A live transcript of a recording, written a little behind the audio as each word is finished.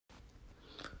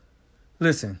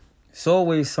Listen, it's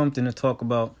always something to talk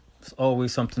about. It's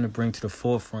always something to bring to the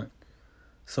forefront.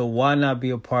 So why not be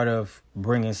a part of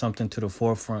bringing something to the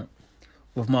forefront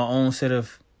with my own set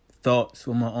of thoughts,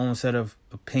 with my own set of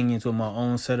opinions, with my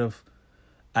own set of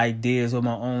ideas, with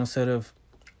my own set of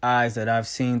eyes that I've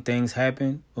seen things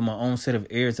happen, with my own set of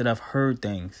ears that I've heard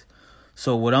things.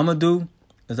 So what I'm going to do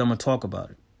is I'm going to talk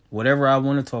about it. Whatever I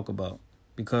want to talk about,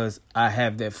 because I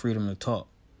have that freedom to talk.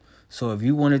 So if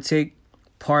you want to take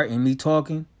part in me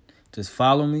talking, just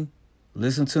follow me,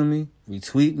 listen to me,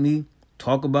 retweet me,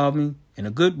 talk about me in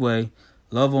a good way,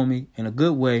 love on me in a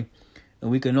good way, and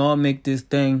we can all make this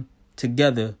thing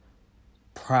together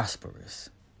prosperous.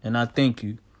 And I thank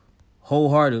you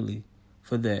wholeheartedly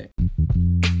for that.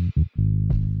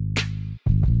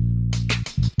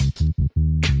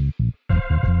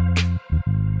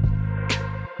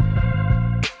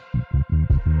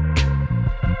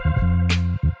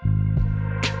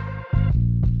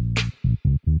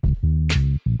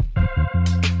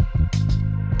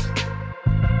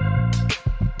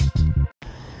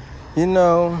 You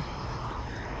know,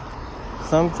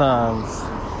 sometimes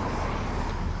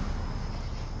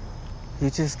you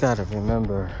just gotta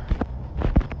remember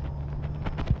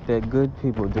that good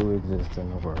people do exist in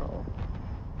the world.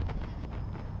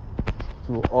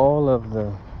 To all of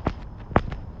the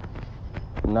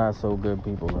not so good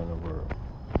people in the world,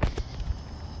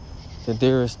 that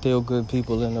there are still good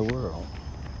people in the world.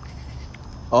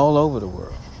 All over the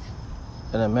world.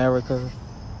 In America,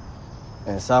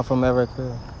 in South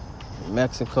America,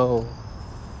 Mexico,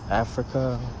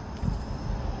 Africa,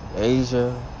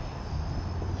 Asia.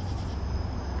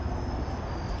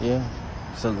 Yeah,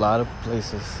 it's a lot of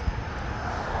places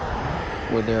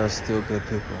where there are still good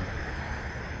people.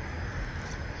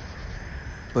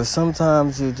 But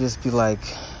sometimes you just be like,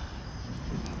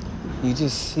 you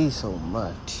just see so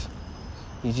much.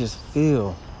 You just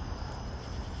feel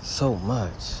so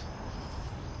much.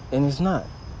 And it's not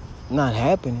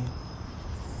happening.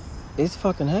 It's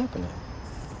fucking happening.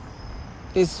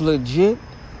 It's legit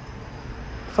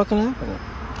fucking happening.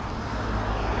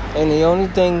 And the only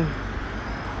thing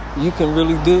you can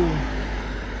really do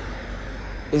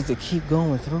is to keep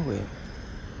going through it.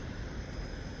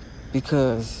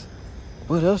 Because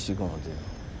what else you gonna do?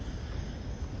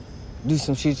 Do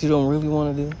some shit you don't really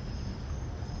want to do?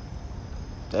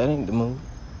 That ain't the move.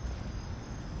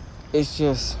 It's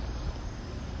just,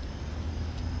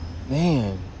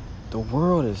 man, the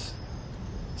world is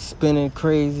spinning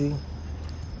crazy.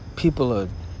 People are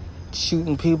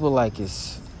shooting people like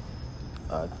it's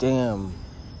a damn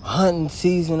hunting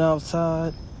season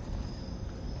outside.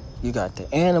 You got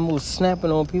the animals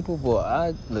snapping on people.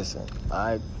 Boy,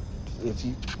 if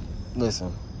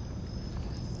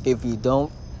you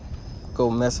don't go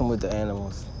messing with the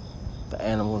animals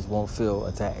won't feel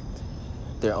attacked.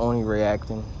 They're only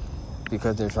reacting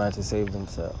because they're trying to save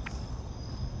themselves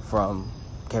from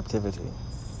captivity.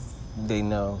 They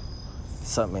know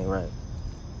something ain't right.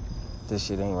 This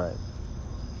shit ain't right.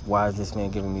 Why is this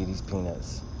man giving me these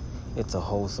peanuts? It's a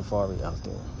whole safari out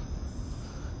there.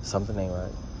 Something ain't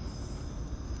right.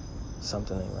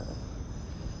 Something ain't right.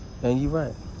 And you're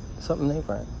right. Something ain't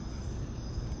right.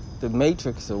 The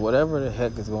Matrix or whatever the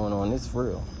heck is going on, it's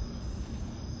real.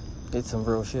 It's some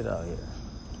real shit out here.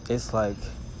 It's like,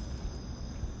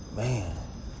 man,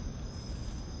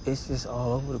 it's just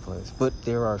all over the place. But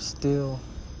there are still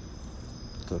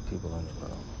good people in the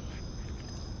world.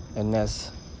 And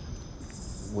that's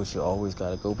what you always got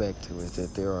to go back to, is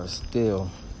that there are still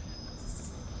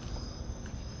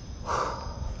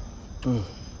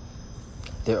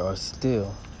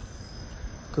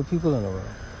good people in the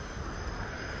world.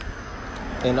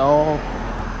 In all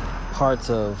parts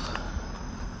of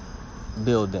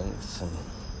buildings and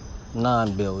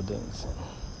non-buildings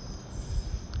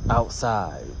and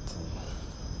outside.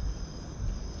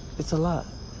 It's a lot.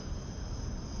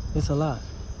 It's a lot.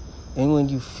 And when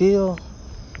you feel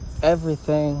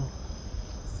everything,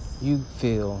 you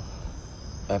feel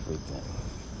everything.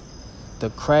 The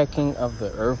cracking of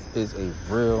the earth is a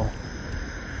real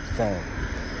thing.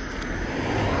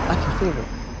 I can feel it.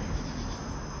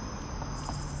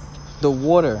 The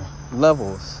water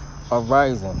levels are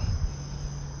rising.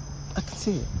 I can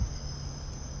see it.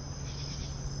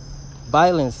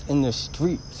 Violence in the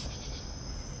streets.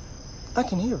 I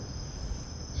can hear it.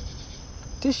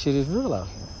 This shit is real out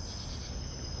here.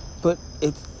 But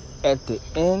it's at the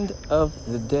end of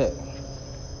the day,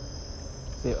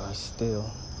 there are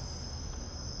still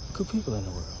good people in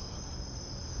the world.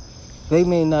 They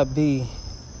may not be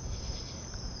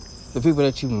the people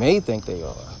that you may think they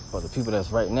are, or the people that's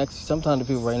right next to you. Sometimes the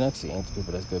people right next to you ain't the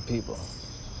people that's good people.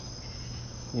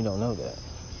 You don't know that.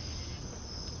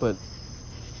 But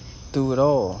through it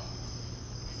all,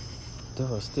 there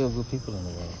are still good people in the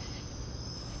world.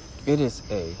 It is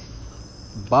a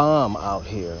bomb out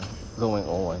here going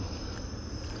on,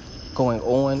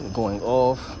 going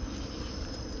off,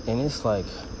 and it's like,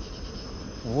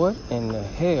 what in the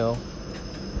hell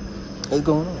is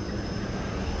going on?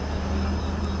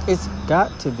 It's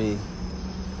got to be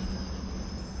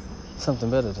something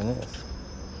better than this.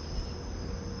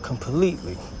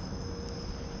 Completely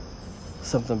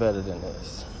something better than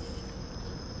this.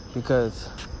 Because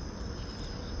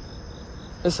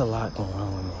it's a lot going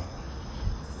on with me.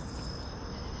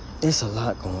 It's a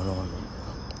lot going on with me.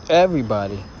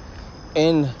 Everybody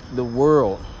in the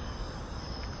world,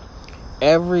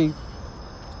 every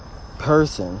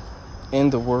person in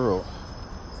the world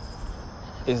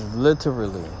is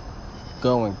literally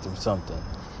going through something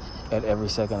at every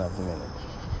second of the minute.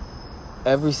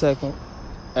 Every second,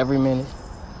 every minute,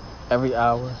 every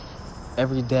hour,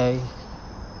 every day,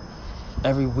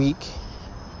 every week,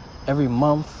 every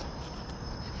month,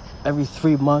 every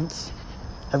 3 months,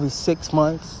 every 6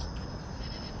 months,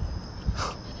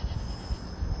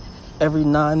 every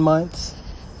 9 months,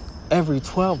 every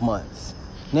 12 months.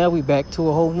 Now we back to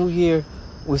a whole new year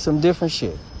with some different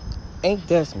shit. Ain't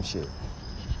that some shit?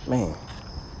 Man.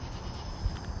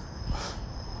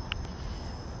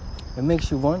 It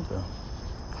makes you wonder.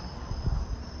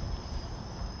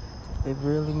 It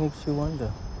really makes you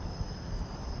wonder.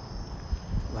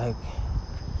 Like,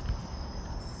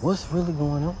 what's really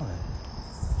going on?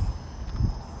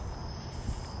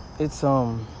 It's,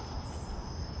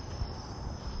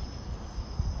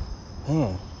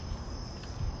 man.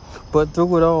 But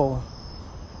through it all,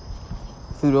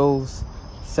 through those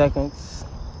seconds,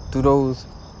 through those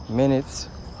minutes,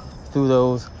 through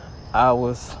those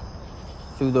hours,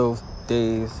 through those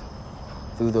days,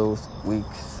 through those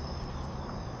weeks,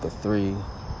 the 3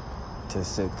 to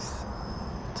 6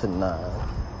 to 9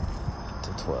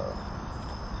 to 12,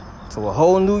 to a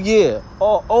whole new year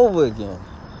all over again,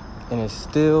 and it's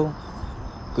still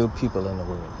good people in the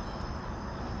world.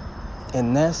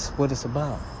 And that's what it's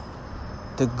about.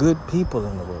 The good people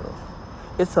in the world.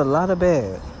 It's a lot of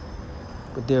bad,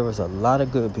 but there is a lot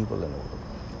of good people in the world.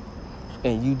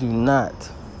 And you do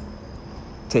not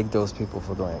take those people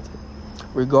for granted.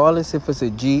 Regardless if it's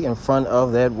a G in front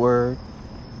of that word,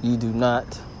 you do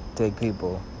not take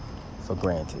people for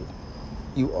granted.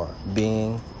 You are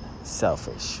being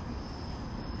selfish.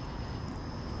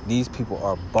 These people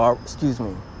are excuse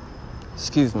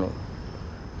me.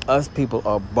 Us people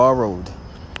are borrowed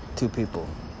to people.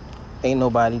 Ain't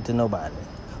nobody to nobody.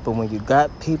 But when you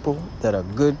got people that are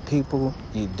good people,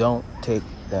 you don't take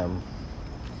them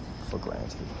for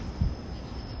granted.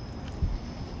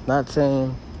 Not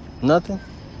saying nothing,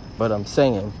 but I'm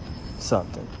saying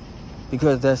something.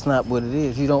 Because that's not what it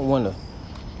is. You don't want to.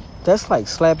 That's like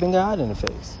slapping God in the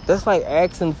face. That's like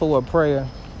asking for a prayer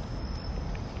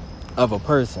of a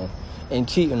person and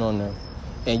cheating on them,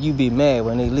 and you be mad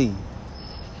when they leave.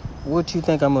 What you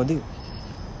think I'm going to do?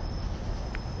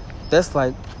 That's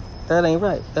like, that ain't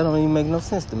right. That don't even make no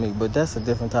sense to me. But that's a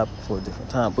different topic for a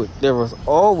different time. But there was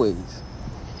always,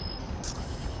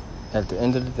 at the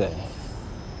end of the day,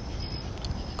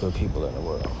 good people in the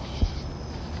world.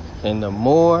 And the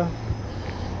more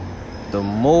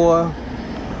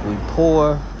we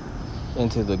pour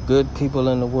into the good people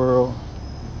in the world,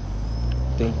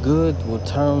 then good will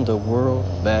turn the world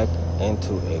back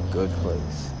into a good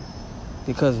place.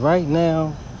 Because right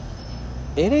now,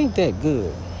 it ain't that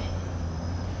good.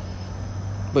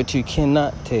 But you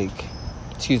cannot take,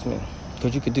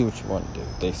 because you can do what you want to do,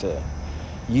 they say.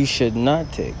 You should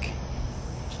not take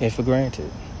it for granted.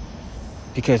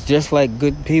 Because just like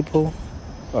good people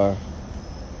are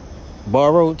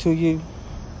borrowed to you,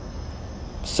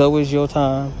 so is your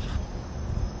time,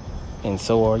 and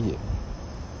so are you.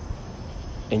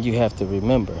 And you have to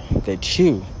remember that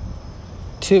you,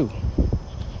 too,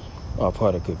 are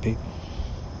part of good people.